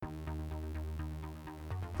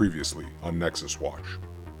Previously on Nexus Watch.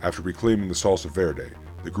 After reclaiming the Salsa Verde,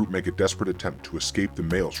 the group make a desperate attempt to escape the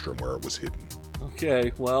maelstrom where it was hidden.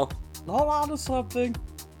 Okay, well, hold on to something.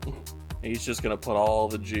 He's just gonna put all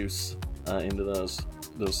the juice into those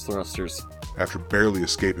thrusters. After barely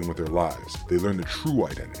escaping with their lives, they learn the true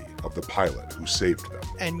identity of the pilot who saved them.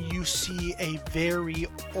 And you see a very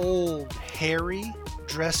old Harry,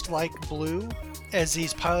 dressed like Blue. As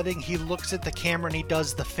he's piloting, he looks at the camera and he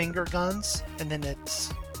does the finger guns, and then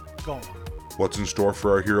it's gone. What's in store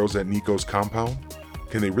for our heroes at Nico's compound?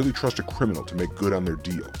 Can they really trust a criminal to make good on their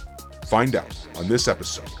deal? Find out on this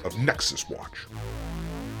episode of Nexus Watch.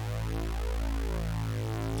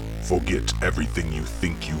 Forget everything you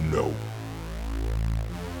think you know.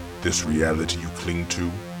 This reality you cling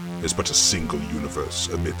to is but a single universe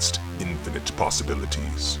amidst infinite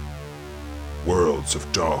possibilities. Worlds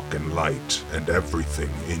of dark and light and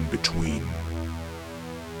everything in between.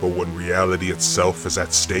 But when reality itself is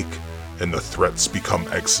at stake and the threats become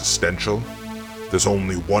existential, there's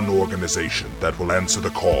only one organization that will answer the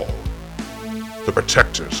call. The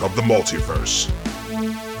protectors of the multiverse.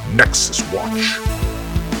 Nexus Watch.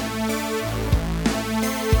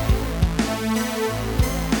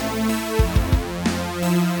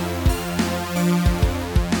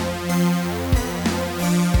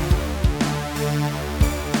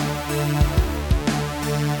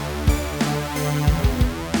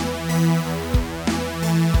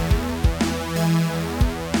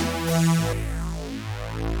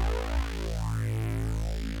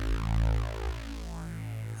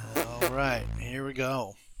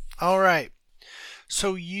 All right.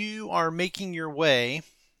 So you are making your way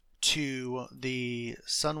to the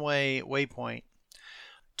Sunway waypoint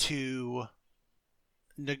to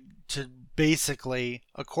basically,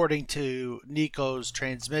 according to Nico's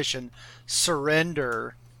transmission,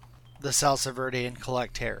 surrender the Salsa Verde and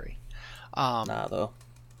collect Harry. Though.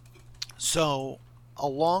 So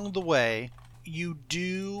along the way, you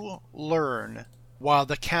do learn, while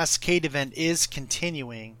the Cascade event is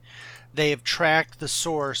continuing, they have tracked the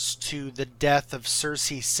source to the death of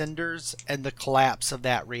Cersei Cinders and the collapse of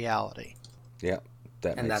that reality. Yeah,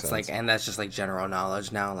 that makes sense. And that's just like general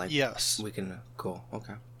knowledge now. Like, yes, we can. Cool.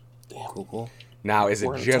 Okay. Cool. Now, is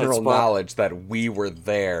it general knowledge that we were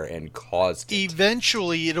there and caused it?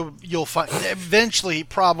 Eventually, Eventually,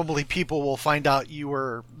 probably people will find out you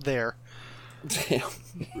were there. Damn,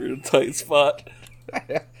 we're in a tight spot.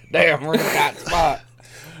 Damn, we're in a tight spot.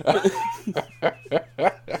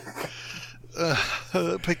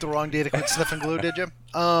 Picked the wrong day to quit sniffing glue, did you?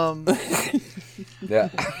 Yeah.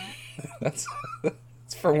 That's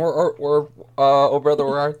from where oh brother,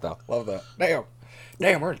 where art thou? Love that.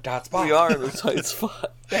 Damn, we're in a tight spot. We are in a tight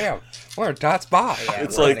spot. Damn, we're in a tight spot. Yeah,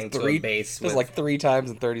 it's like it's like 3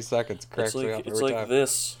 times in 30 seconds. It's like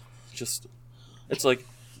this. Just, it's like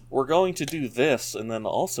we're going to do this and then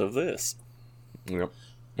also this. Yep.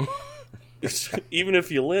 Even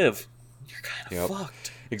if you live, you're kind of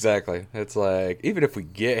fucked. Exactly. It's like, even if we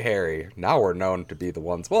get Harry, now we're known to be the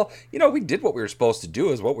ones. Well, we did what we were supposed to do,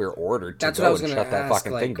 is what we were ordered to. That's go what I was and gonna shut that ask,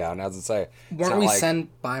 fucking thing down. As I say, weren't we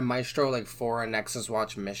sent by Maestro for a Nexus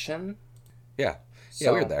Watch mission? Yeah.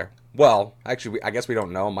 Yeah, we were there. Well, actually, I guess we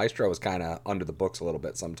don't know. Maestro was kind of under the books a little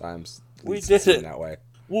bit sometimes. We did it that way.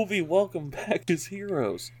 We'll be welcome back as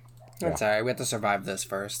heroes. That's alright. We have to survive this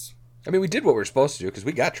first. I mean, we did what we were supposed to do because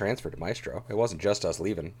we got transferred to Maestro. It wasn't just us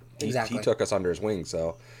leaving. Exactly. He took us under his wing,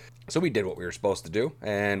 so we did what we were supposed to do,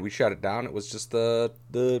 and we shut it down. It was just the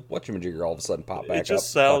whatchamajigger all of a sudden popped back up. It just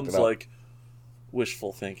sounds like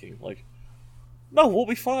wishful thinking. Like, no, we'll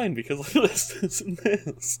be fine because of this, and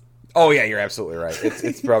this. Oh yeah, you're absolutely right.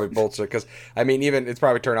 It's probably bullshit because I mean, even it's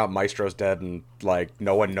probably turned out Maestro's dead and like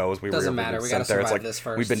no one knows we Doesn't were matter. We sent gotta there. survive It's like this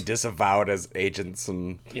first. we've been disavowed as agents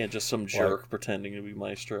and just some jerk pretending to be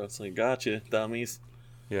Maestro. It's like, gotcha, dummies.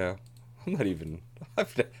 Yeah, I'm not even. I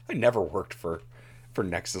never worked for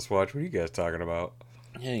Nexus Watch. What are you guys talking about?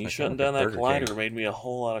 Yeah, you shutting down that collider made me a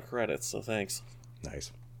whole lot of credits, so thanks.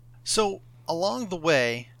 Nice. So along the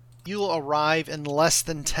way, you'll arrive in less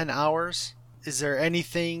than 10 hours. Is there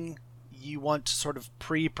anything you want to sort of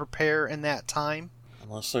pre-prepare in that time?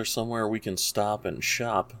 Unless there's somewhere we can stop and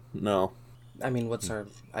shop. No. I mean, what's the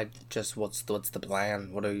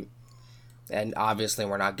plan? What are you... And obviously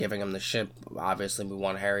we're not giving him the ship. Obviously we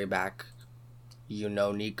want Harry back.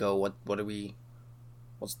 Nico, what are we...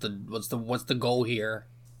 What's the goal here?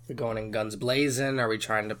 We're going in guns blazing? Are we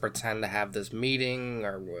trying to pretend to have this meeting?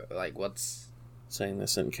 Or like what's... Saying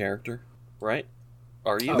this in character, right?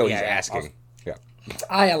 Are you? No, he's asking.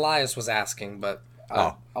 Elias was asking, but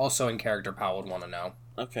also in character, Paul would want to know.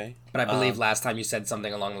 Okay. But I believe last time you said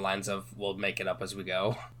something along the lines of, we'll make it up as we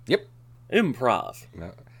go. Yep. Improv.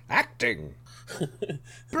 Acting.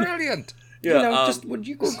 Brilliant. Yeah, just we're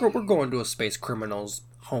going to a space criminal's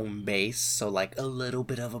home base, so like a little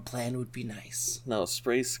bit of a plan would be nice. no,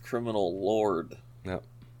 Space Criminal Lord. Yep.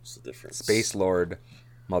 What's the difference? Space Lord,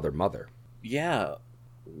 mother. Yeah,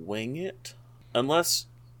 wing it. Unless,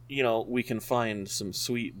 we can find some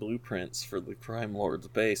sweet blueprints for the Crime Lord's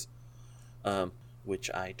base, which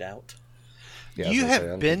I doubt. Yeah, You I was gonna say, I have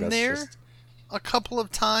don't been think that's there just- a couple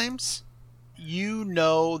of times. You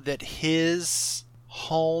know that his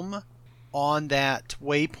home on that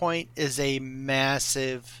waypoint is a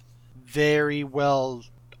massive, very well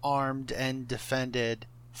armed and defended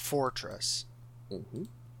fortress. Mm-hmm.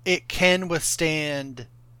 It can withstand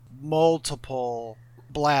multiple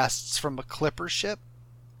blasts from a clipper ship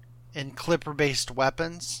and clipper based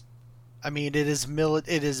weapons. I mean, it is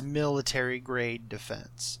military grade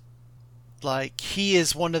defense. Like, he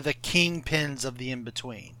is one of the kingpins of the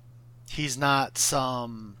in-between. He's not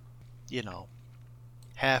some,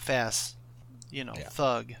 half-ass,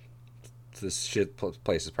 thug. This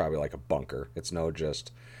place is probably like a bunker. It's no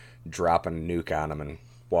just dropping a nuke on them and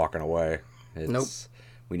walking away. Nope.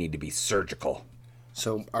 We need to be surgical.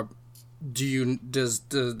 So,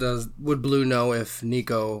 would Blue know if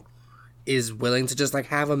Nico is willing to just like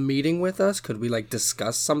have a meeting with us? Could we like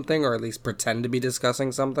discuss something, or at least pretend to be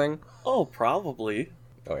discussing something? Oh, probably.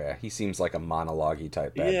 Oh yeah, he seems like a monologue-y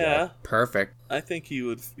type bad Yeah, guy. Perfect. I think he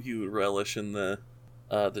would relish in the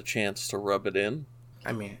chance to rub it in.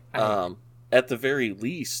 I mean, At the very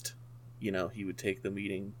least, he would take the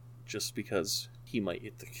meeting just because he might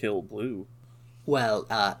get to kill Blue. well,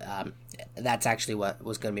 that's actually what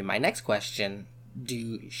was going to be my next question.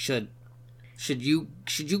 Should you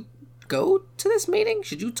go to this meeting?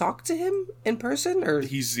 Should you talk to him in person, or?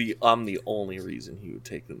 I'm the only reason he would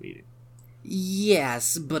take the meeting.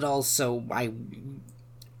 Yes, but also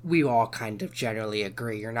we all kind of generally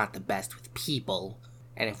agree you're not the best with people,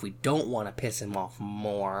 and if we don't want to piss him off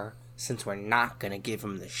more, since we're not gonna give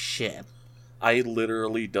him the ship. I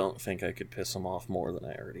literally don't think I could piss him off more than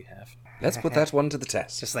I already have. Let's put that one to the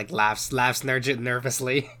test. Just like laughs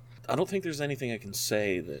nervously. I don't think there's anything I can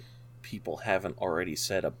say that people haven't already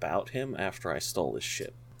said about him after I stole his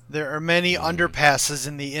ship. There are many underpasses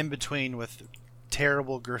in the in-between with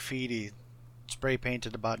terrible graffiti spray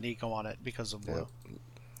painted about Nico on it because of Blue.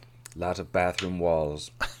 Lot of bathroom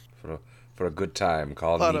walls for a good time.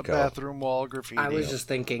 Call A lot Nico. of bathroom wall graffiti. I was just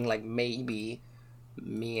thinking, like, maybe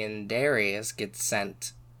me and Darius get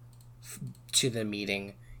sent to the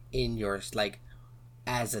meeting in yours, like,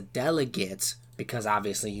 as a delegate, because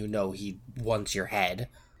obviously he wants your head.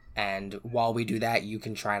 And while we do that, you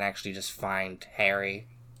can try and actually just find Harry,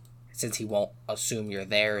 since he won't assume you're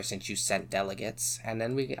there since you sent delegates. And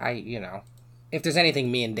then if there's anything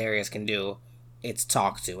me and Darius can do, it's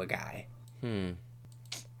talk to a guy. I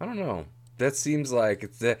don't know. That seems like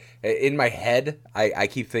it's in my head. I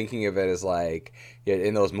keep thinking of it as like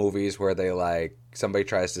in those movies where they like somebody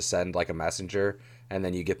tries to send like a messenger, and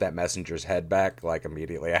then you get that messenger's head back like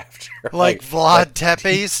immediately after. Like Vlad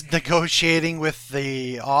Tepes negotiating with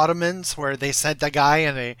the Ottomans, where they sent a guy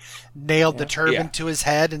and they nailed the turban to his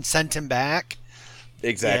head and sent him back.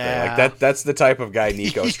 Exactly. Yeah. Like that's the type of guy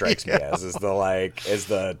Nico strikes me as. As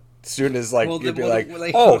soon as like Well, you'd be well, like,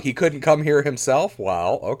 well, oh, he couldn't come here himself.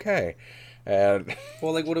 Wow, okay. And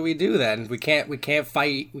Well, like, what do we do then? We can't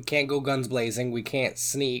fight. We can't go guns blazing. We can't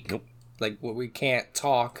sneak. Nope. Like, we can't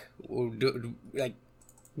talk. Like,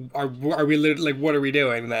 are we like, what are we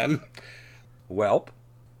doing then? Welp,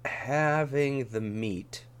 having the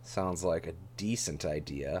meat sounds like a decent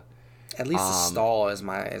idea. At least a stall is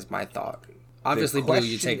my thought. Obviously, Blue,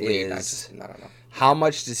 you take lead. I don't know. How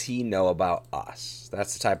much does he know about us?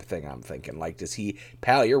 That's the type of thing I'm thinking. Like, does he,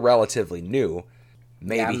 pal? You're relatively new.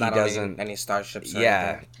 Maybe I'm he not doesn't. on any starships. Or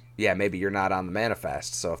Yeah, anything. maybe you're not on the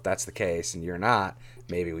manifest. So if that's the case and you're not,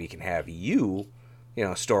 maybe we can have you,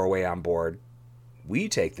 store away on board. We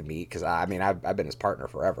take the meat because I've been his partner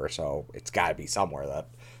forever, so it's got to be somewhere that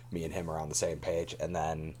me and him are on the same page. And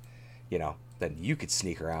then, then you could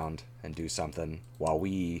sneak around and do something while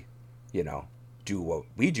we, do what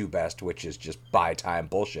we do best, which is just buy time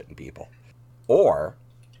bullshitting people. Or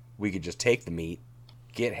we could just take the meat,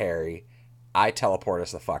 get Harry. I teleport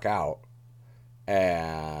us the fuck out,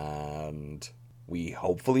 and we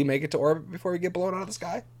hopefully make it to orbit before we get blown out of the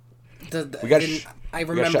sky. I shut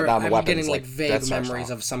remember down the I'm weapons, getting like, like vague Death Star memories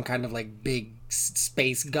style. of some kind of like big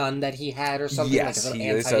space gun that he had or something. Yes, like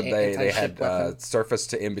they said they anti-ship had weapon. surface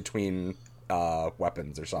to in between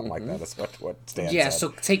weapons or something like that. That's what Stan Yeah, said. so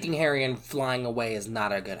taking Harry and flying away is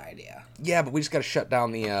not a good idea. Yeah, but we just got to shut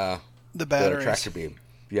down the The batteries. tractor beam.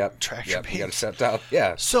 Yep. Tractor Yep. You got to beams. shut down.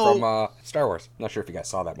 Yeah. So- from Star Wars. Not sure if you guys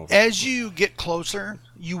saw that movie. As you get closer,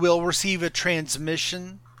 you will receive a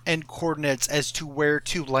transmission and coordinates as to where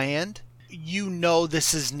to land. You know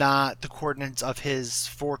this is not the coordinates of his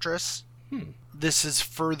fortress. This is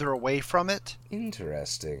further away from it.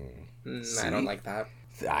 Interesting. I don't like that.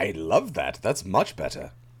 I love that. That's much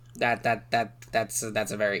better.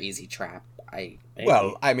 That's a very easy trap.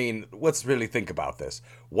 Well, I mean, let's really think about this.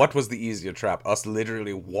 What was the easier trap? Us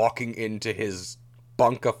literally walking into his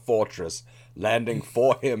bunker fortress, landing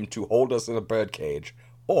for him to hold us in a birdcage,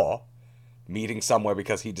 or meeting somewhere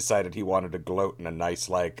because he decided he wanted to gloat in a nice,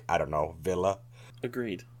 like, I don't know, villa?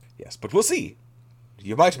 Agreed. Yes, but we'll see.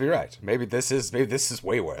 You might be right. Maybe this is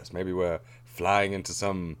way worse. Maybe we're flying into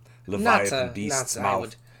some Leviathan beast's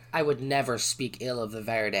mouth. I would never speak ill of the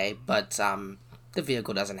Verde, but the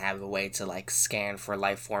vehicle doesn't have a way to like scan for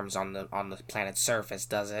life forms on the planet's surface,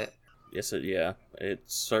 does it? Yes, it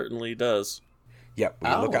certainly does. Yep, we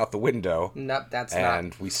look out the window. Nope, that's and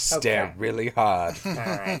not. we stare really hard. All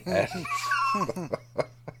right.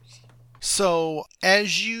 So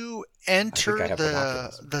as you enter I have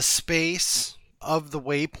binoculars. the space of the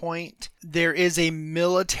waypoint, there is a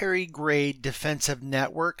military-grade defensive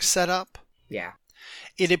network set up. Yeah.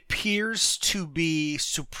 It appears to be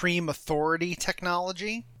Supreme Authority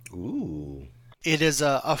technology. Ooh. It is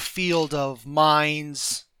a field of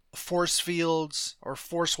mines, force fields, or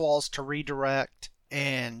force walls to redirect,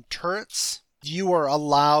 and turrets. You are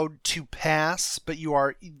allowed to pass, but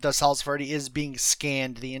the Salus Verde is being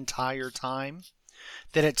scanned the entire time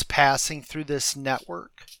that it's passing through this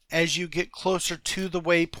network. As you get closer to the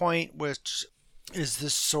waypoint, which is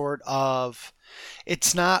this sort of,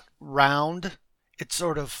 it's not round, it's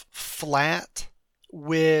sort of flat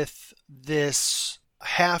with this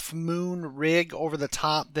half moon rig over the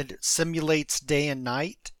top that it simulates day and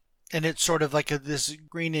night. And it's sort of like this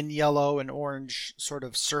green and yellow and orange sort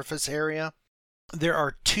of surface area. There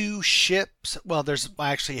are 2 ships. Well, there's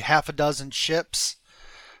actually half a dozen ships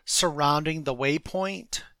surrounding the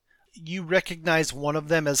waypoint. You recognize one of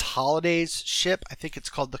them as Holiday's ship. I think it's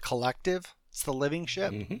called the Collective. It's the living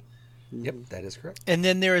ship. Mm-hmm. Yep, that is correct. And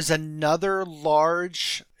then there is another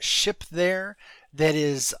large ship there that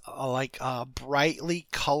is like a brightly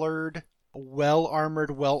colored,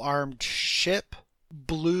 well-armed ship.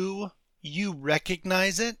 Blue. You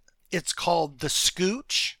recognize it. It's called the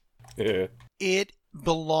Scooch. Yeah. It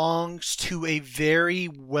belongs to a very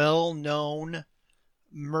well-known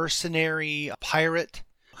mercenary pirate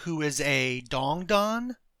who is a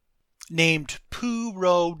Dongdon named Pu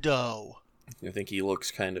Ro Do. I think he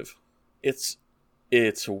looks kind of... It's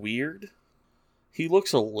weird. He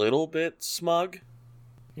looks a little bit smug.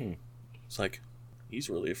 It's like, he's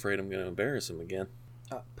really afraid I'm going to embarrass him again.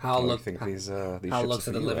 Powell looks these at ships the are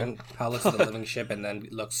for you, living. eh? Powell looks at the living ship and then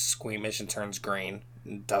looks squeamish and turns green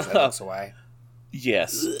and looks away.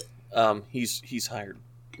 Yes. He's hired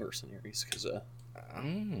mercenaries because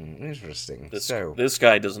Interesting. this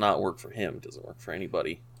guy does not work for him. Doesn't work for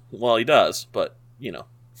anybody. Well, he does, but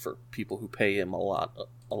for people who pay him a lot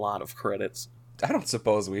of credits. I don't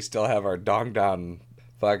suppose we still have our Dongdon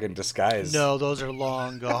fucking disguise. No, those are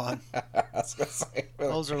long gone. I was gonna say,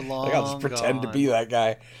 Those are long I'll just pretend gone. to be that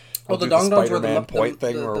guy. Oh, We'll the do Dongdons were Spider-Man point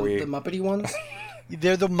thing the where we. Muppety ones?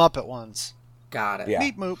 They're the Muppet ones. Got it. Yeah.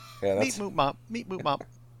 Meep moop. Yeah, Meep that's- moop mop. Meep moop mop.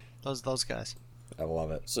 Those guys. I love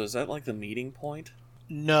it. So is that like the meeting point?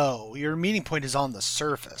 No, your meeting point is on the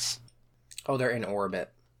surface. Oh, they're in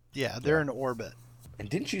orbit. Yeah, they're in orbit. And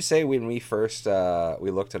didn't you say when we first we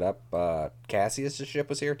looked it up, Cassius' ship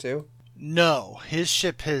was here too? No, his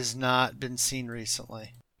ship has not been seen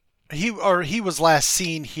recently. He was last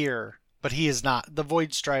seen here, but he is not. The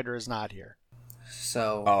Void Strider is not here.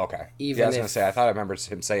 So Oh, okay. Even Yeah, I was if- gonna say I thought I remembered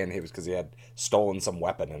him saying it was because he had stolen some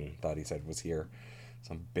weapon and thought he said was here,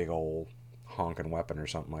 some big old honking weapon or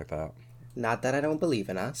something like that. not that I don't believe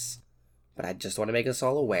in us, but I just want to make us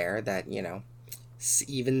all aware that,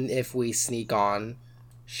 even if we sneak on,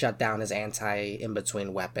 shut down his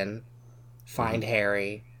anti-in-between weapon, find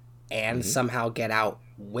Harry, and somehow get out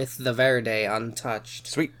with the Verde untouched,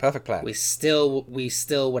 Sweet, perfect plan. we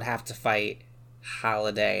still would have to fight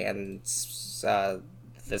Holiday and this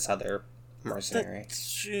other mercenary.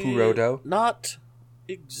 That's Purodo? Not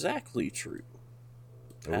exactly true.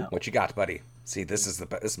 Ooh, what you got, buddy? See, this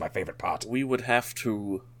is my favorite part. We would have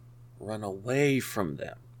to run away from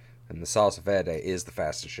them. And the Salsa Verde is the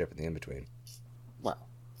fastest ship in the in-between. Well,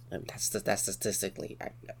 and That's statistically.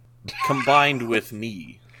 combined with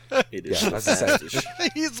me, it is Yeah, the that's the same. fastest.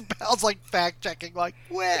 He's Pal's like fact checking, like,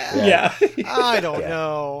 well, Yeah. I don't Yeah.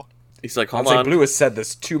 know. He's like, I hold was like, on. Blue has said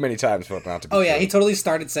this too many times for it not to be Oh yeah, true. he totally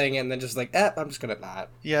started saying it and then just like, I'm just gonna not.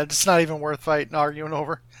 Yeah, it's not even worth fighting, arguing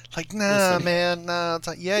over. Like, nah, Listen. man, nah. It's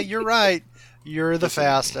like, yeah, you're right. You're the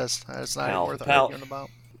fastest. It's not even worth arguing about.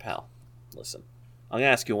 Pal, listen. I'm going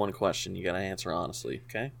to ask you one question. You got to answer honestly,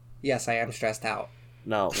 okay? Yes, I am stressed out.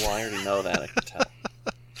 No, well, I already know that. I can tell.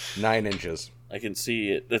 9 inches. I can see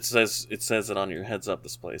it. It says it on your heads up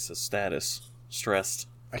display. It says status. Stressed.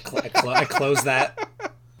 I close that.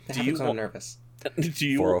 Do you I'm want- nervous? Do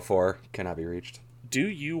you 404 cannot be reached. Do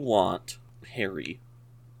you want Harry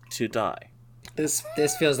to die? This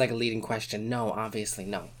feels like a leading question. No, obviously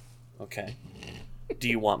no. Okay. Do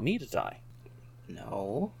you want me to die?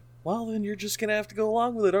 No. Well, then you're just gonna have to go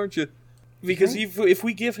along with it, aren't you? Because if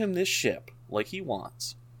we give him this ship like he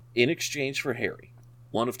wants, in exchange for Harry,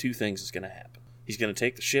 one of two things is gonna happen. He's gonna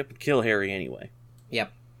take the ship and kill Harry anyway.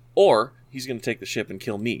 Yep. Or he's gonna take the ship and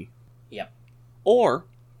kill me. Yep. Or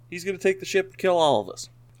he's gonna take the ship and kill all of us.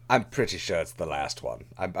 I'm pretty sure it's the last one.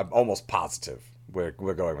 I'm almost positive we're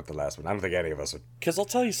going with the last one. I don't think any of us would. Because I'll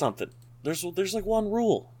tell you something. There's like one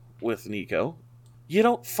rule with Nico. You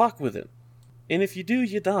don't fuck with him. And if you do,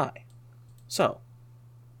 you die. So,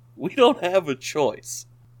 we don't have a choice.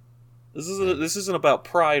 This isn't about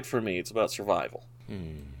pride for me. It's about survival.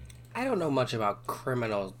 I don't know much about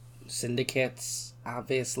criminal syndicates,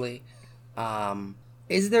 obviously.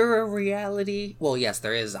 Is there a reality? Well, yes,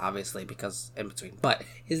 there is, obviously, because in between. But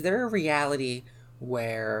is there a reality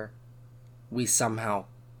where we somehow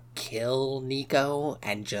kill Nico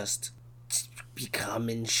and just become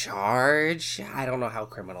in charge? I don't know how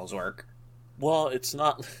criminals work. Well, it's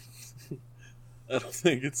not... I don't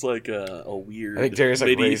think it's like a weird... I think Darius like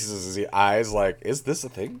midi- raises his eyes like, is this a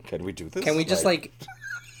thing? Can we do this? Can we just like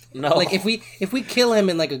No. like if we kill him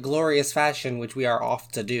in like a glorious fashion, which we are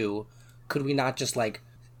off to do, could we not just like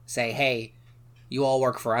say, hey, you all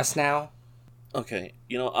work for us now? Okay,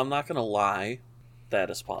 I'm not going to lie. That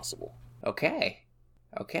is possible. Okay.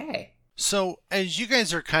 So, as you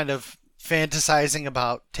guys are kind of fantasizing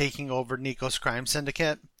about taking over Nico's crime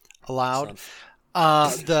syndicate aloud,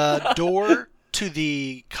 the door to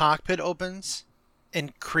the cockpit opens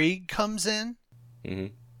and Krieg comes in.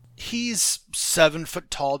 Mm-hmm. He's 7 foot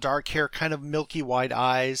tall, dark hair, kind of milky white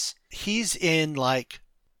eyes. He's in like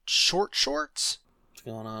short shorts. What's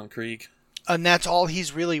going on, Krieg? And that's all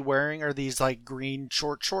he's really wearing are these like green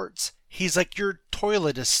short shorts. He's like, your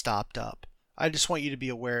toilet is stopped up. I just want you to be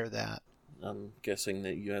aware of that. I'm guessing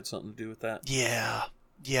that you had something to do with that. Yeah,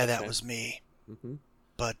 that Okay. was me. Mm-hmm.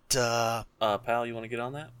 But, Pal, you want to get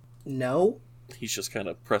on that? No? He's just kind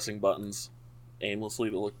of pressing buttons aimlessly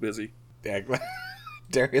to look busy. Yeah,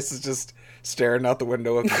 Darius is just staring out the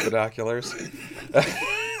window with the binoculars.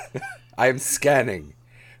 I am scanning.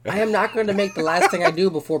 I am not going to make the last thing I do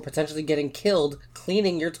before potentially getting killed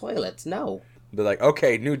cleaning your toilets. No. They're like,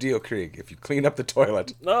 okay, new deal, Krieg. If you clean up the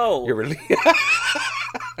toilet, No! you're really...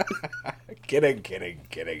 Kidding.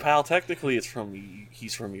 Pal, technically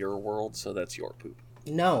he's from your world, so that's your poop.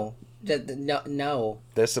 No. No.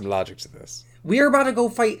 There's some logic to this. We're about to go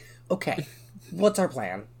fight. Okay. What's our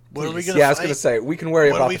plan? what are we Please. going to Yeah, I was going to say, we can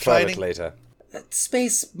worry What are about we the toilet fighting? later.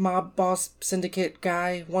 Space mob boss syndicate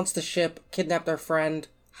guy wants the ship, kidnapped our friend,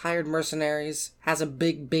 hired mercenaries, has a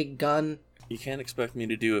big gun. You can't expect me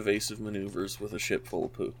to do evasive maneuvers with a ship full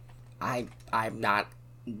of poo. I'm not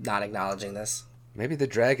acknowledging this. Maybe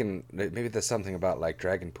there's something about, like,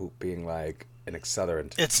 dragon poop being, like, an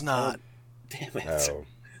accelerant. It's not. Damn it. Oh.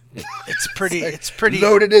 It's pretty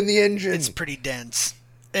Loaded in the engine! It's pretty dense.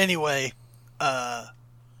 Anyway, I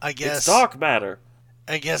guess It's dark matter.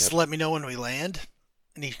 let me know when we land.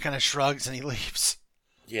 And he kind of shrugs and he leaves.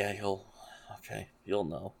 Yeah, you'll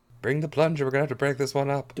know. Bring the plunger, we're going to have to break this one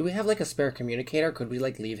up. Do we have like a spare communicator? Could we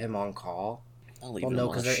like leave him on call? I'll leave Well, him no, on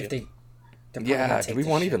because the if ship. they're probably Yeah, gonna do take we the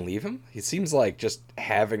want to ship. even leave him? He seems like just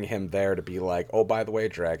having him there to be like, oh, by the way,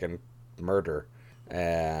 dragon, murder.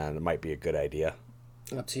 And it might be a good idea.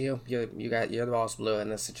 Up to you. You're the boss, Blue, in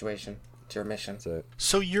this situation. It's your mission. That's it.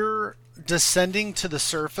 So you're descending to the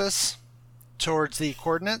surface towards the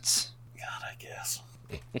coordinates. God, I guess.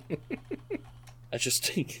 I just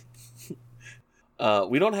think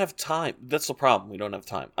we don't have time. That's the problem. We don't have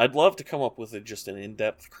time. I'd love to come up with just an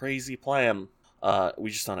in-depth, crazy plan. We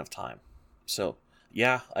just don't have time. So,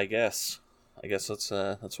 yeah, I guess that's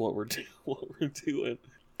what we're doing.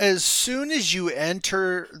 As soon as you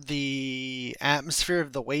enter the atmosphere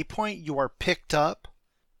of the waypoint, you are picked up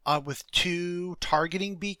with 2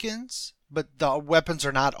 targeting beacons, but the weapons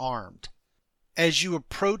are not armed. As you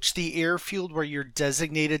approach the airfield where you're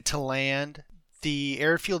designated to land, the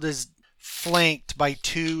airfield is flanked by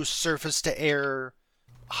 2 surface-to-air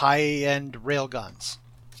high-end railguns.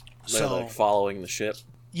 They're So, like following the ship.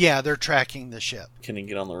 yeah, they're tracking the ship. Can he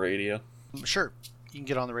get on the radio? Sure, you can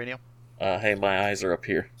get on the radio. Hey, my eyes are up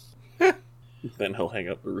here. Then he'll hang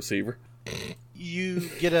up the receiver. You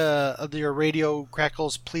get your radio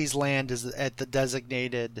crackles. Please land at the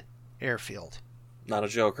designated airfield. Not a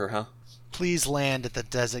joker, huh? Please land at the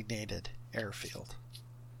designated airfield.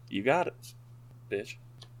 You got it, bitch.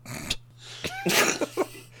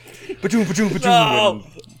 Ba-doom, ba-doom, ba-doom, No!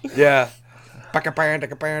 and- yeah. I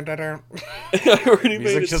already made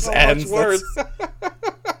Music it just so ends. much worse.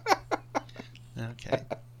 Okay.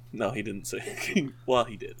 No, he didn't say it. Well,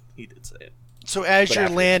 he did. He did say it. So as But you're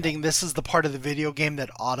after landing, this is the part of the video game that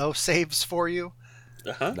auto saves for you,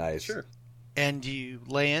 Uh-huh. Nice. Sure. and you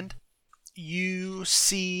land. You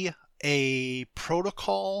see a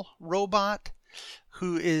protocol robot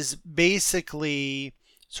who is basically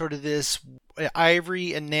sort of this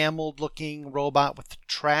ivory enameled looking robot with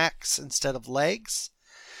tracks instead of legs.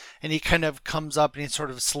 And he kind of comes up and he's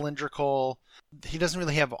sort of cylindrical. He doesn't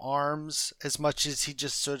really have arms as much as he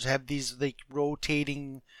just sort of have these like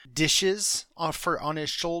rotating dishes on his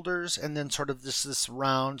shoulders, and then sort of this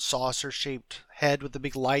round saucer shaped head with a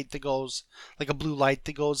big light that goes like a blue light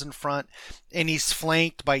that goes in front. And he's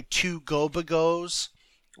flanked by two Gobagos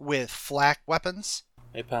with flak weapons.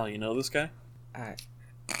 Hey, pal, you know this guy?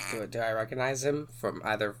 Do I recognize him from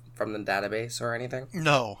either from the database or anything?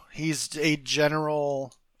 No, he's a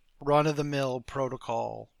general run-of-the-mill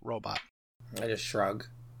protocol robot. I just shrug.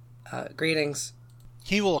 Greetings.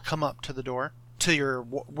 He will come up to the door to your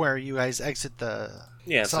where you guys exit the.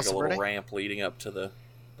 Yeah, it's like a Salsa little Verde? ramp leading up to the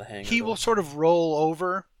hangar. He will sort of roll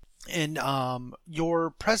over, and your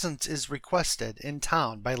presence is requested in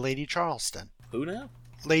town by Lady Charleston. Who now?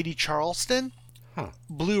 Lady Charleston? Huh.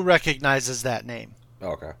 Blue recognizes that name.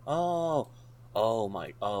 Okay. Oh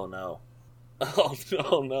my, oh no.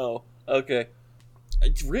 Oh no. Okay.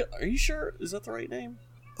 Are you sure? Is that the right name?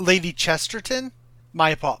 Lady Chesterton? My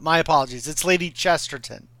apologies. It's Lady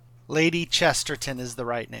Chesterton. Lady Chesterton is the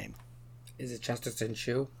right name. Is it Chesterton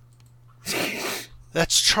Shoe?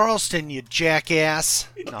 That's Charleston, you jackass.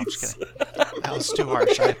 No, I'm just kidding. That was too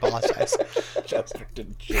harsh. I apologize.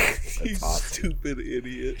 Chesterton. You That's awesome. stupid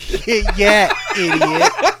idiot. Yeah,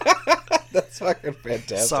 idiot. That's fucking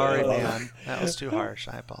fantastic. Sorry, man. That was too harsh.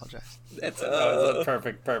 I apologize. That's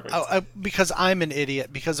perfect. Because I'm an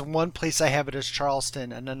idiot. Because in one place I have it as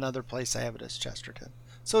Charleston, and another place I have it as Chesterton.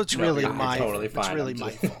 So it's really you're my. totally It's fine. really I'm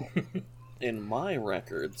my just- fault. In my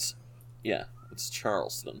records, yeah, it's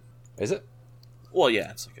Charleston. Is it? Well,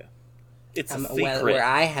 yeah, it's like it's a secret. Where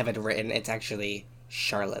I have it written, it's actually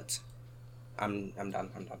Charlotte. I'm done.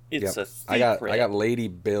 It's Yep. a I secret. got Lady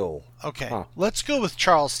Bill. Okay, Huh. let's go with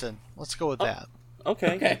Charleston. Let's go with that.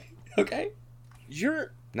 Okay. Okay.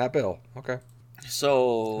 You're Not Bill. Okay.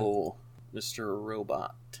 so Mr.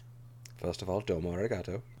 Robot. First of all, domo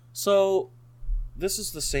arigato. So this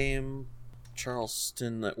is the same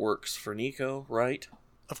Charleston that works for Nico, right?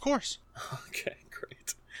 Of course, Okay,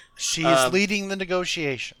 great. she is leading the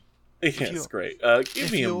negotiation, Yes, you- great. Give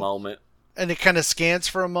if me a you- moment. and it kind of scans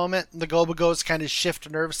for a moment. And the Gobagos kind of shift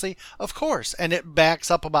nervously. Of course, and it backs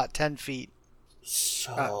up about 10 feet.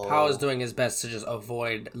 So Powell is doing his best to just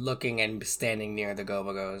avoid looking and standing near the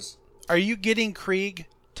Gobagos. Are you getting Krieg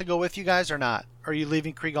to go with you guys or not? Or are you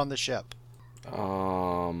leaving Krieg on the ship?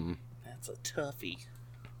 That's a toughie.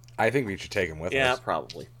 I think we should take him with Yeah, us.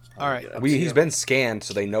 probably. All right. Yeah. He's been scanned,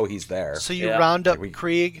 so they know he's there. So you Yeah. round up Like we-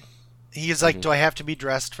 Krieg. He's like, "Do I have to be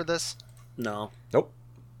dressed for this?" No. Nope.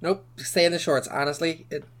 Nope. Stay in the shorts. Honestly,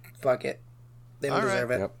 fuck it. They don't All right.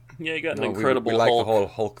 deserve it. Yep. Yeah, you got an No, incredible we like Hulk. the whole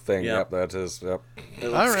Hulk thing. Yep. Yep, that is. Yep. It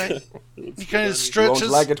looks All right. good. It looks He good kind on of you. stretches.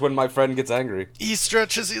 Won't like it when my friend gets angry. He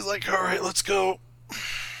stretches. He's like, "All right, let's go."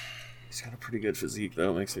 He's got a pretty good physique,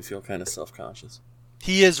 though. It makes me feel kind of self-conscious.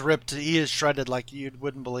 He is ripped. He is shredded like you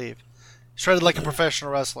wouldn't believe. Shredded like a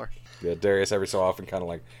professional wrestler. Yeah, Darius every so often kind of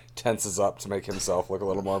like tenses up to make himself look a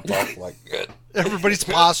little more buff. Like, Everybody's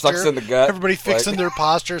posture. Sucks in the gut. Everybody fixing Like- their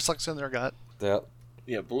posture. Sucks in their gut. yeah.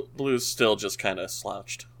 Yeah, Blue's still just kind of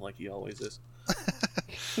slouched, like he always is.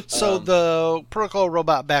 So the protocol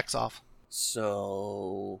robot backs off.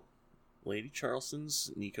 So, Lady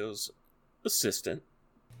Charleston's Nico's assistant,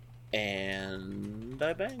 and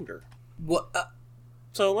I banged her. What?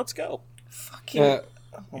 So let's go. Fucking. Yeah.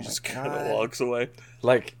 Oh He my just kind of god. walks away.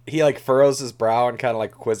 Like he like furrows his brow and kind of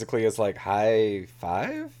like quizzically is like high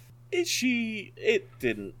five. It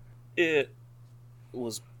didn't. It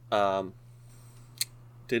was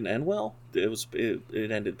didn't end well.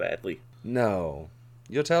 It ended badly. No,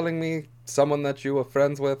 you're telling me someone that you were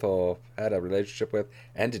friends with or had a relationship with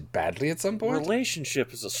ended badly at some point.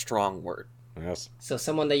 Relationship is a strong word. Yes. So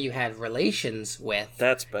someone that you had relations with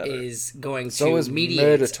That's better. is going to So is mediate.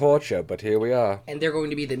 murder torture, but here we are. And they're going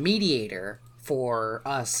to be the mediator for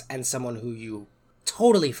us and someone who you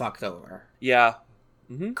totally fucked over. Yeah.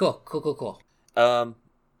 Cool.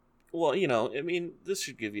 Well, you know, I mean, this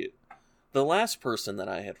should give you... The last person that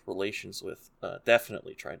I had relations with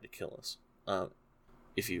definitely tried to kill us.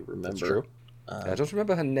 If you remember. That's true. I don't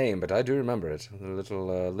remember her name, but I do remember it. The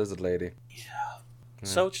little lizard lady.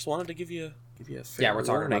 So just wanted to give you a fair Yeah, we're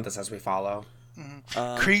talking warning. about this as we follow.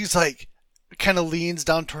 Krieg's like, kind of leans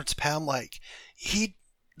down towards Pam, like,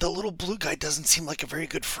 the little blue guy doesn't seem like a very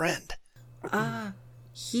good friend.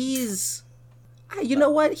 He's... You know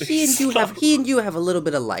what? He and you have a little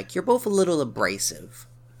bit alike. You're both a little abrasive.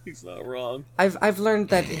 He's not wrong. I've learned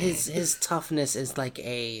that his toughness is like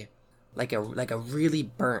a really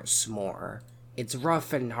burnt s'more. It's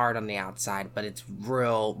rough and hard on the outside, but it's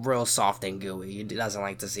real soft and gooey. He doesn't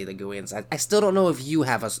like to see the gooey inside. I still don't know if you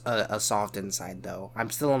have a soft inside though. I'm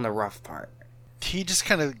still on the rough part. He just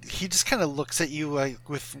kind of looks at you like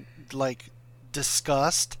with like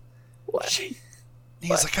disgust. What?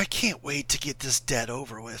 He's like, I can't wait to get this debt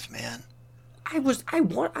over with, man. I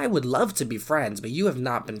would love to be friends, but you have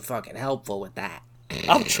not been fucking helpful with that.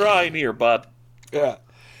 I'm trying here, bud. Yeah.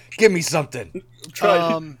 Give me something.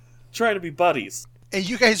 Trying to be buddies. And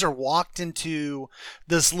you guys are walked into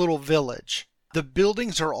this little village. The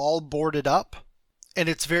buildings are all boarded up, and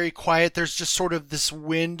it's very quiet. There's just sort of this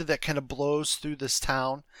wind that kind of blows through this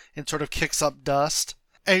town and sort of kicks up dust.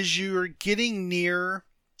 As you're getting near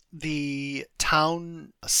the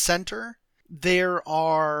town center, there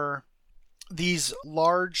are these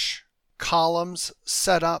large columns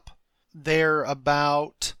set up. They're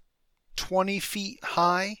about 20 feet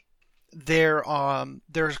high. They're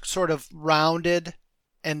sort of rounded,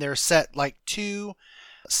 and they're set like two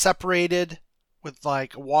separated with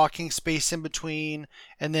like a walking space in between,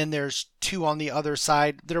 and then there's two on the other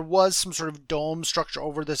side. There was some sort of dome structure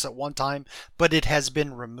over this at one time, but it has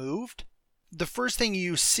been removed. The first thing that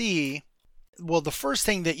you see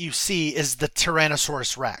is the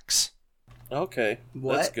Tyrannosaurus Rex. Okay,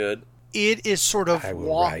 What? that's good. It is sort of I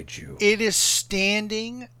will ride you. It is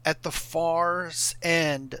standing at the far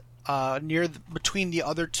end, between the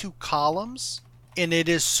other two columns, and it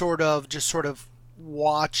is sort of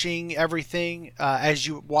watching everything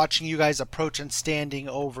watching you guys approach and standing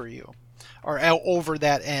over you, or over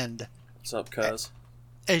that end. What's up, cuz?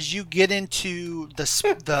 As you get into the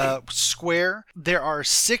square, there are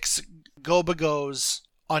 6 Gobagos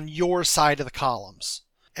on your side of the columns.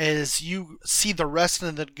 As you see the rest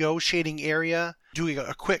of the negotiating area, doing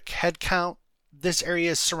a quick head count, this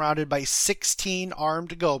area is surrounded by 16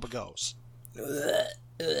 armed Gobagos. Good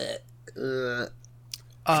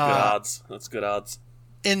odds. That's good odds.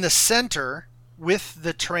 In the center, with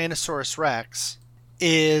the Tyrannosaurus Rex,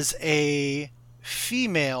 is a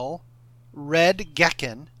female red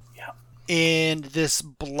Gekken in this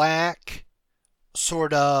black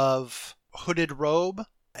sort of hooded robe,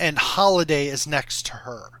 and Holiday is next to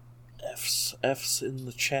her. F's in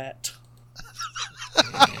the chat.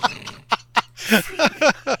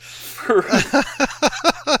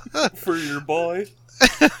 for your boy.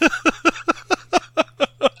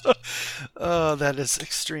 Oh, that is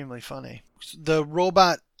extremely funny. The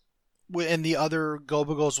robot and the other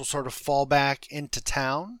Gobagos will sort of fall back into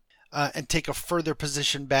town and take a further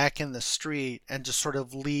position back in the street, and just sort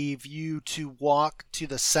of leave you to walk to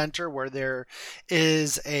the center where there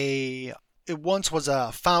is it once was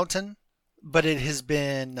a fountain, but it has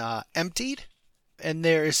been emptied, and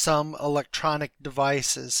there is some electronic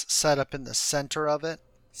devices set up in the center of it.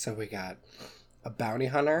 So we got a bounty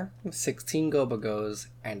hunter, 16 Gobagos,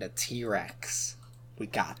 and a T-Rex. We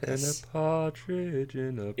got this. And a partridge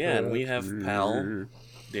in a Yeah, and we have pear Pal, tree.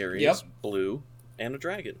 Darius, Blue, and a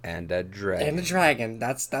dragon. And a dragon. And a dragon.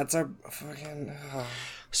 That's our fucking...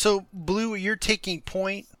 So, Blue, you're taking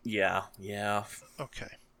point. Yeah. Okay.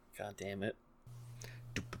 God damn it.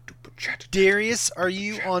 Darius, are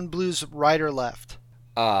you on Blue's right or left?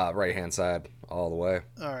 Right hand side, all the way.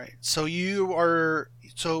 All right. So you are...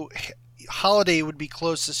 So Holiday would be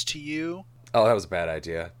closest to you. Oh, that was a bad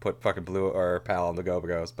idea. Put fucking Blue or Pal on the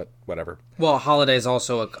Gobagos, but whatever. Well, Holiday's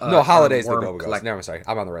also a... No, Holiday's the worm Gobagos. collect- Never, sorry.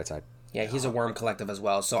 I'm on the right side. Yeah, he's a worm collective as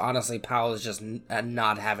well. So honestly, Pal is just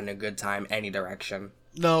not having a good time any direction.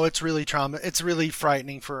 No, it's really trauma. It's really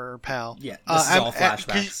frightening for Pal. Yeah, this is all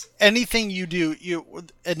flashbacks. Anything you do, you're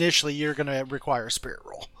going to require a spirit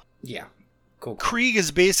roll. Yeah. Cool. Krieg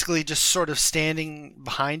is basically just sort of standing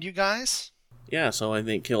behind you guys. Yeah, so I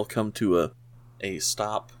think he'll come to a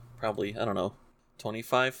stop, probably,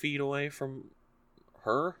 25 feet away from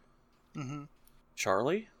her. Mm-hmm.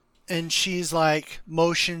 Charlie? And she's like,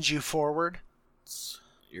 motions you forward.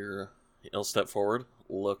 You'll step forward,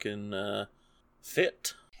 looking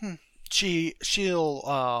fit.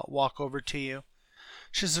 She'll walk over to you.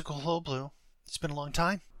 She's like, hello, Blue. It's been a long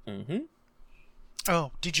time. Mm-hmm.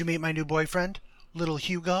 Oh, did you meet my new boyfriend, little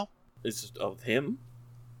Hugo? Is it of him?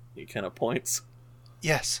 He kind of points.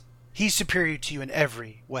 Yes. He's superior to you in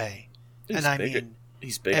every way. And I mean,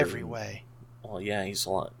 he's bigger. Every way. Well, yeah, he's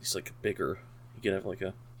like bigger. You could have like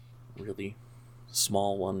a really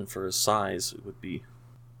small one for his size. It would be...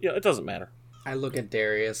 Yeah, it doesn't matter. I look at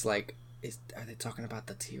Darius like, are they talking about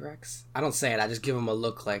the T-Rex? I don't say it. I just give him a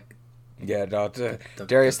look like... Yeah, no,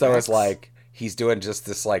 Darius, though, is like, he's doing just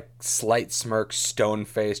this, like, slight smirk, stone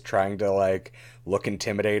face, trying to, like, look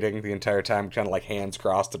intimidating the entire time, kind of, like, hands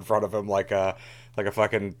crossed in front of him like a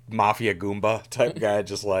fucking Mafia Goomba type guy,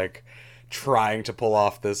 just, like, trying to pull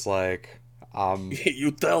off this, like,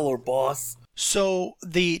 You tell her, boss. So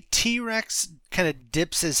the T-Rex kind of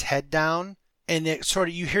dips his head down, and it sort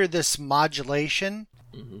of, you hear this modulation,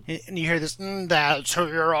 and you hear this, that's who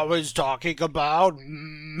you're always talking about,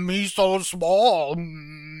 he's so small.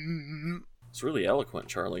 It's really eloquent,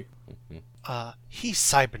 Charlie. He's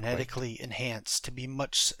cybernetically enhanced to be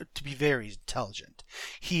very intelligent.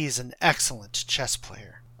 He is an excellent chess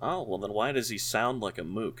player. Oh, well then why does he sound like a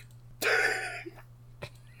mook?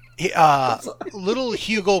 Little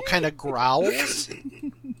Hugo kind of growls.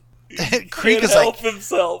 Krieg is help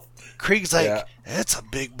himself. Krieg's like, that's a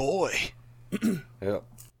big boy. yeah.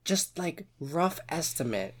 Just like rough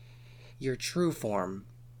estimate, your true form,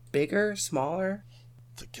 bigger, smaller?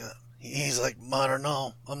 He's like, I don't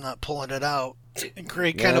know. I'm not pulling it out. And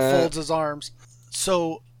Krieg kind of folds his arms.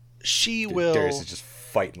 So she will... Darius is just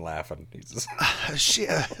fighting laughing. He's just...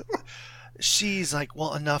 She's like,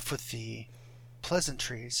 well, enough with the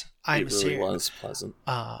pleasantries. I'm it really serious. was pleasant.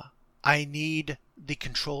 I need the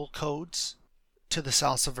control codes to the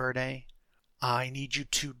Salsa Verde. I need you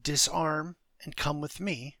to disarm and come with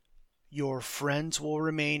me. Your friends will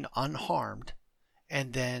remain unharmed,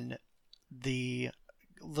 and then the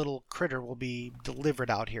little critter will be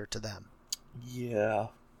delivered out here to them. Yeah.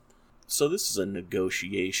 So this is a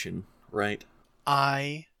negotiation, right?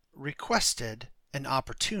 I requested an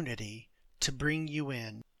opportunity to bring you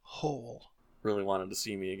in whole. Really wanted to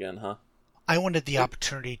see me again, huh? I wanted the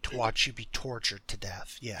opportunity to watch you be tortured to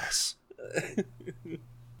death, yes.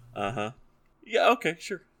 Uh-huh. Yeah, okay,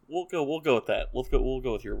 sure. We'll go with that. We'll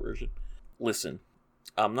go with your version. Listen,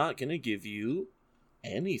 I'm not gonna give you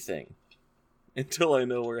anything until I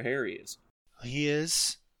know where Harry is. He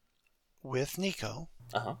is with Nico.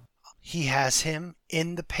 Uh-huh. He has him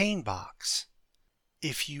in the pain box.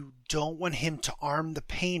 If you don't want him to arm the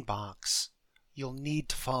pain box, you'll need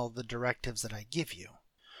to follow the directives that I give you.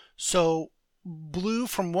 So, Blue,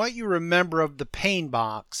 from what you remember of the pain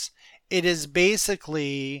box, it is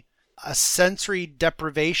basically a sensory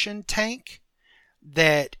deprivation tank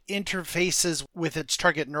that interfaces with its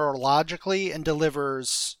target neurologically and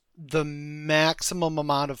delivers the maximum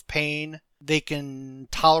amount of pain they can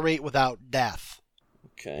tolerate without death.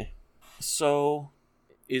 Okay. So,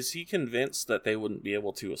 is he convinced that they wouldn't be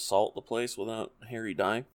able to assault the place without Harry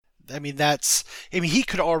dying? I mean, he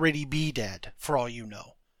could already be dead, for all you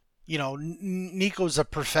know. You know, Nico's a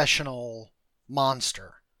professional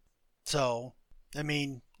monster. So, I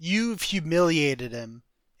mean, you've humiliated him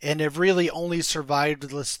and have really only survived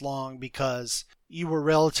this long because you were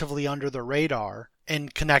relatively under the radar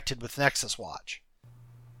and connected with Nexus Watch.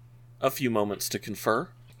 A few moments to confer.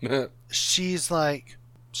 She's like,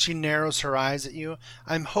 she narrows her eyes at you.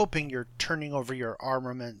 I'm hoping you're turning over your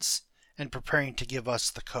armaments and preparing to give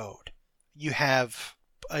us the code. You have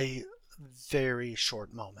a very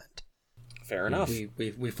short moment. Fair enough.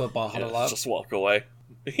 We football huddle up. Just walk away.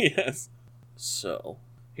 Yes. So,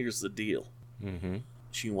 here's the deal. Mm-hmm.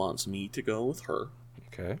 She wants me to go with her,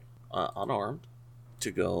 Okay. unarmed,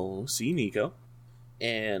 to go see Nico.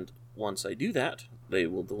 And once I do that, they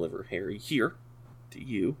will deliver Harry here to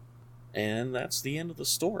you. And that's the end of the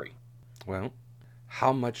story. Well,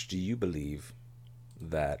 how much do you believe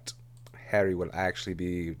that Harry will actually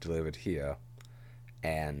be delivered here,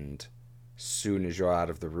 and soon as you're out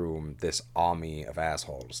of the room, this army of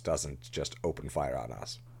assholes doesn't just open fire on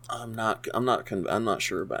us? I'm not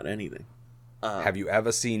sure about anything. Have you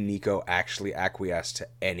ever seen Nico actually acquiesce to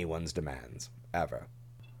anyone's demands? Ever?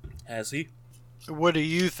 Has he? What do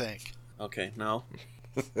you think? Okay, no.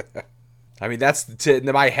 I mean,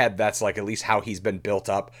 in my head, that's like at least how he's been built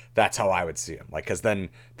up. That's how I would see him. Like, because then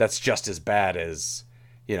that's just as bad as,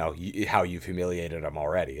 you know, how you've humiliated him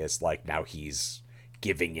already. It's like now he's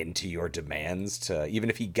giving in to your demands to, even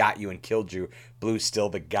if he got you and killed you, Blue's still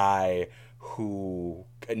the guy who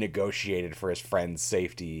negotiated for his friend's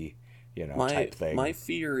safety, type thing. My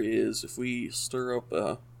fear is if we stir up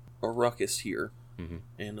a ruckus here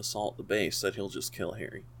and assault the base, that he'll just kill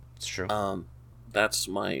Harry. It's true. That's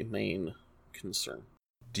my main concern.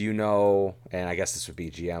 Do you know, and I guess this would be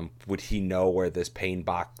GM, would he know where this pain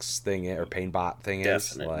box thing or pain bot thing is?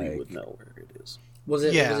 Definitely would know where it is. Was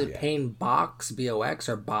it Pain Box, BOX,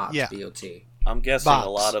 or Bots, BOT? I'm guessing Bots. a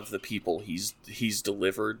lot of the people he's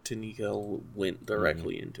delivered to Nico went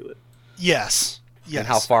directly into it. Yes. And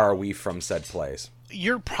how far are we from said place?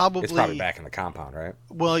 You're probably... It's probably back in the compound, right?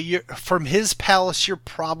 Well, from his palace, you're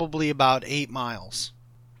probably about 8 miles.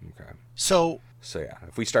 Okay. So yeah,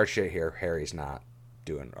 if we start shit here, Harry's not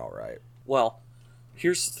doing all right. Well,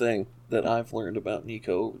 here's the thing that I've learned about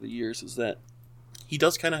Nico over the years is that he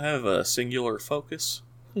does kind of have a singular focus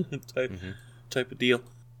type of deal.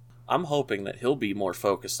 I'm hoping that he'll be more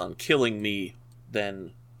focused on killing me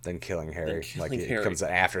than killing Harry. killing like it Harry. becomes an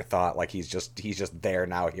afterthought. Like he's just there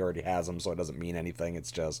now. He already has him, so it doesn't mean anything.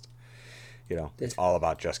 It's just, it's all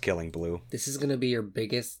about just killing Blue. This is going to be your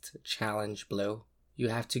biggest challenge, Blue. You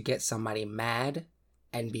have to get somebody mad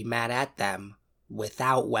and be mad at them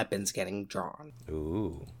without weapons getting drawn.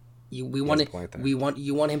 Ooh. You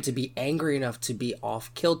want him to be angry enough to be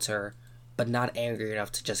off kilter, but not angry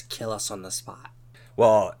enough to just kill us on the spot.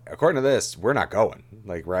 Well, according to this, we're not going.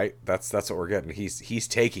 Like, right? That's what we're getting. He's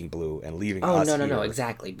taking Blue and leaving us. Oh, no, here.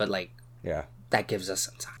 exactly. But yeah, that gives us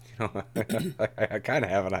some time. I kind of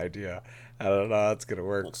have an idea. I don't know how it's gonna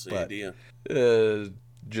work. What's the idea?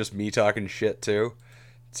 Just me talking shit too,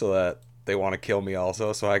 so that they want to kill me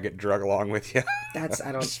also, so I get drug along with you. I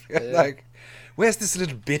don't like. Where's this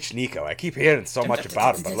little bitch Nico? I keep hearing so much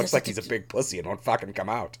about him, but it looks like he's a big pussy and won't fucking come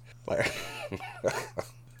out. Like.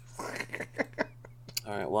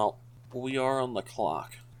 All right. Well, we are on the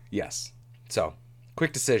clock. Yes. So,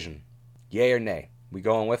 quick decision: yay or nay? We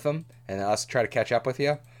going with them, and us try to catch up with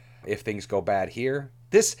you if things go bad here.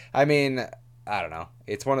 I don't know.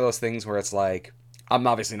 It's one of those things where it's like, I'm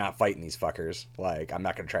obviously not fighting these fuckers. Like, I'm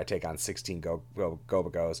not going to try to take on 16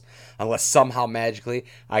 Gobagos unless somehow magically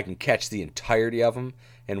I can catch the entirety of them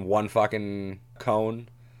in one fucking cone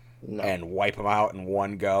and wipe them out in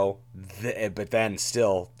one go. But then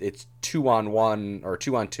still, it's 2-on-1 or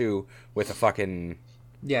 2-on-2 with a fucking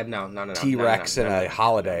T-Rex and a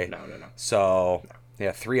holiday. No. So,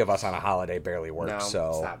 yeah, 3 of us on a holiday barely works. No,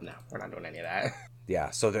 so stop. No, we're not doing any of that.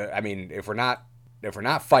 Yeah, so if we're not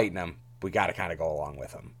fighting them, we got to kind of go along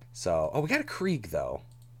with them. So, we got a Krieg though.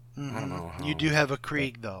 Mm-hmm. I don't know. You do have a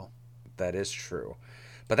Krieg though. That is true,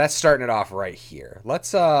 but that's starting it off right here.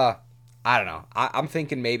 Let's I don't know. I'm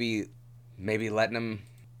thinking maybe letting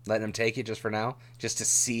them take it just for now, just to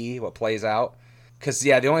see what plays out. Because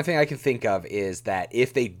the only thing I can think of is that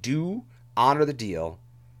if they do honor the deal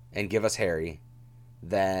and give us Harry,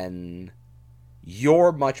 then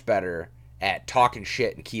you're much better at talking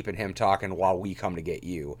shit and keeping him talking while we come to get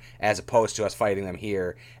you, as opposed to us fighting them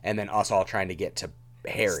here and then us all trying to get to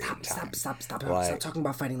Harry. Stop Stop talking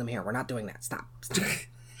about fighting them here. We're not doing that. Stop.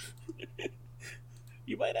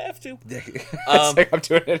 You might have to. It's like I'm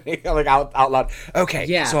doing it like out loud. Okay,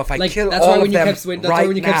 Yeah. so if I like, kill that's all why of when you them kept, that's right why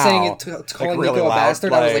when you kept now, saying it, calling really Nico a loud,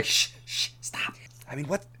 bastard, I was like, shh, stop. I mean,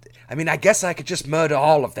 what? I mean, I guess I could just murder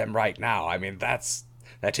all of them right now. I mean,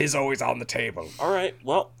 that is always on the table. All right.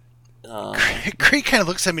 Well, Krieg kind of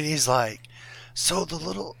looks at me and he's like, "So those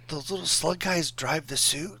little slug guys drive the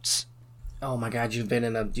suits?" Oh my God, you've been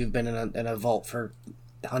in a vault for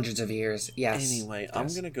hundreds of years. Yes. anyway,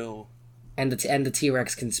 I'm gonna go. And the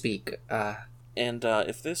T-Rex can speak. And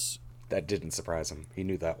if this, That didn't surprise him. He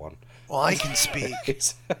knew that one. Well, I can speak.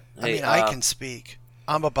 I can speak.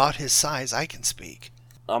 I'm about his size. I can speak.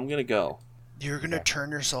 I'm gonna go. You're gonna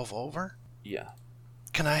turn yourself over? Yeah.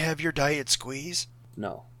 Can I have your diet squeeze?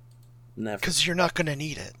 No. Never. Because you're not gonna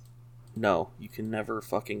need it. No, you can never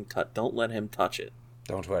fucking touch. Don't let him touch it.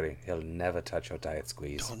 Don't worry. He'll never touch your diet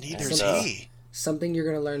squeeze. Don't need And, he. Something you're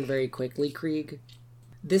going to learn very quickly, Krieg.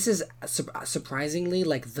 This is surprisingly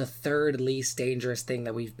like the third least dangerous thing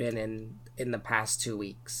that we've been in the past 2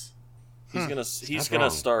 weeks. He's gonna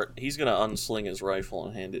unsling his rifle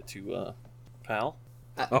and hand it to Pal,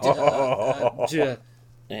 and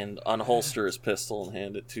unholster his pistol and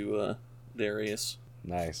hand it to Darius.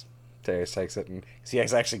 Nice. Darius takes it, and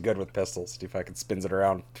he's actually good with pistols. He fucking spins it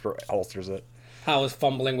around, holsters it. I was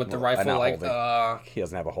fumbling with the rifle He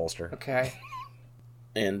doesn't have a holster. Okay.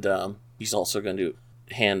 And he's also going to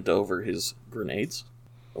hand over his grenades,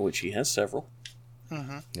 which he has several.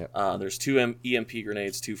 Mm-hmm. Yep. There's 2 EMP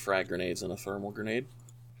grenades, 2 frag grenades, and a thermal grenade.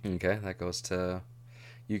 Okay, that goes to...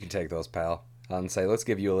 You can take those, pal. And say, let's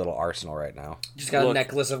give you a little arsenal right now. Just got a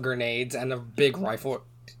necklace of grenades and a big rifle.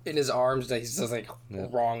 in his arms that he's just like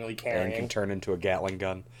wrongly And carrying. can turn into a Gatling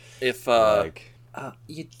gun. If Like,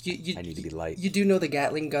 You I need to be light. You do know the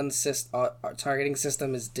Gatling gun targeting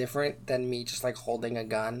system is different than me just like holding a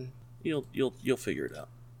gun. you'll figure it out.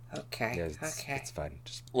 Okay. Yeah, Okay. it's fine.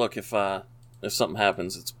 Just Look, if something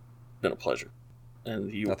happens, it's been a pleasure.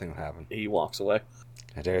 And nothing will happen. he walks away.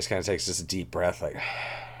 And Darius kind of takes just a deep breath, like,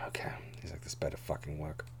 okay. He's like, this better fucking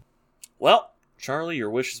work. Well, Charlie, your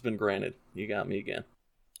wish has been granted. You got me again.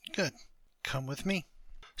 Good. Come with me.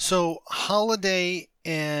 So Holiday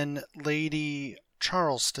and Lady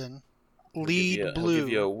Charleston lead Blue. I'll give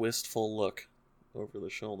you a wistful look over the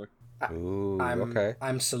shoulder. Ooh, I'm okay.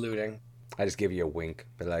 I'm saluting. I just give you a wink,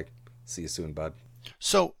 but like, see you soon, bud.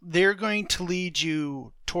 So they're going to lead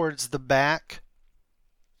you towards the back,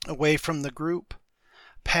 away from the group,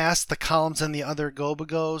 past the columns and the other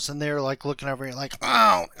Gobagos, and they're like looking over you like,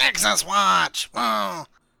 oh, Nexus Watch! Oh.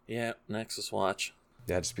 Yeah, Nexus Watch.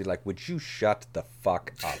 Yeah, just be like, would you shut the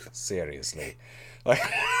fuck up? Seriously. Like,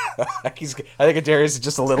 I think Darius is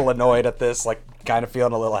just a little annoyed at this, like, kind of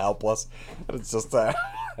feeling a little helpless. And it's just a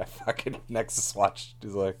fucking Nexus Watch.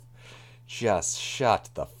 He's like, just shut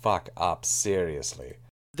the fuck up, seriously.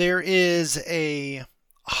 There is a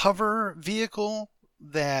hover vehicle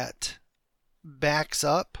that backs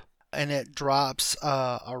up and it drops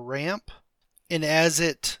a ramp. And as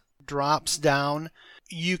it drops down,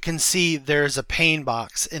 you can see there's a pain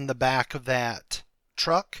box in the back of that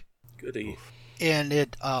truck. Goody. And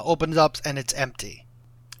it opens up and it's empty.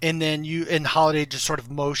 And then Holiday just sort of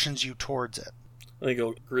motions you towards it. I think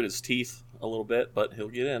he'll grit his teeth a little bit, but he'll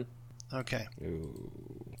get in. Okay. Ooh.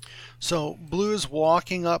 So Blue is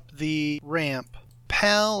walking up the ramp.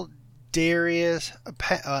 Pal, Darius,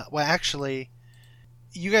 well, actually,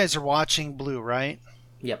 you guys are watching Blue, right?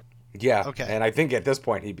 Yep. Yeah. Okay. And I think at this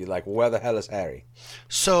point he'd be like, where the hell is Harry?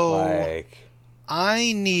 So Like,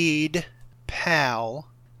 I need Pal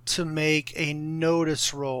to make a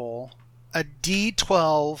notice roll, a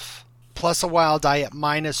D12 plus a wild die at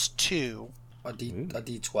 -2. A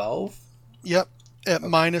D12. Yep, at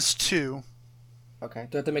 -2. Okay.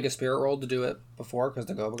 Do I have to make a spirit roll to do it before because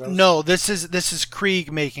the Gobagos? No, this is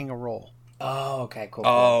Krieg making a roll. Oh, okay. Cool.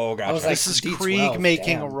 oh, I gotcha. was like, This is D12, Krieg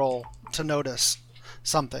making damn. a roll to notice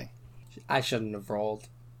something. I shouldn't have rolled.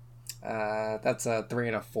 That's a 3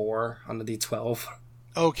 and a 4 on the D12.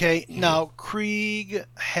 Okay, now Krieg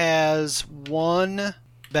has one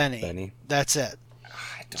Benny. Benny. That's it.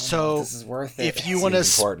 I don't know So, if this is worth it. If you want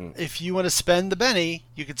Seems important. to spend the Benny,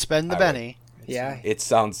 you could spend the I Benny. Yeah. It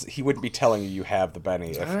sounds, he wouldn't be telling you have the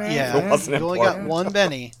Benny if Yeah, it wasn't you only got important. one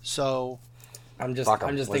Benny, so I'm just Fuck 'em.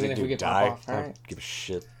 thinking Was it if we dude could die? pop off. I All don't right. give a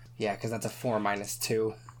shit. Yeah, because that's a 4 minus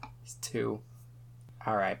 2. It's 2.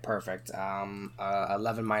 All right, perfect.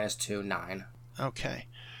 11 minus 2, 9. okay.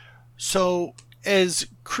 So as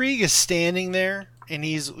Krieg is standing there, and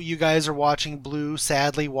you guys are watching Blue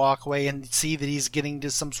sadly walk away and see that he's getting to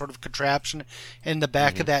some sort of contraption in the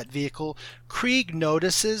back of that vehicle. Krieg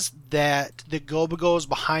notices that the Gobagos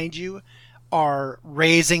behind you are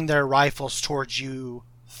raising their rifles towards you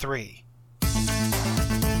three.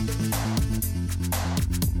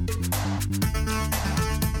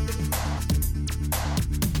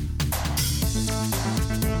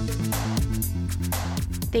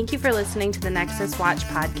 Thank you for listening to the Nexus Watch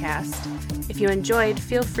podcast. If you enjoyed,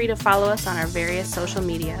 feel free to follow us on our various social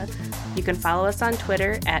media. You can follow us on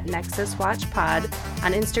Twitter at Nexus Watch Pod,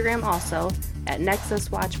 on Instagram also at Nexus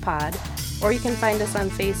Watch Pod, or you can find us on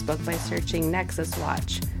Facebook by searching Nexus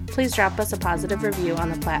Watch. Please drop us a positive review on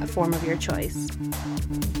the platform of your choice.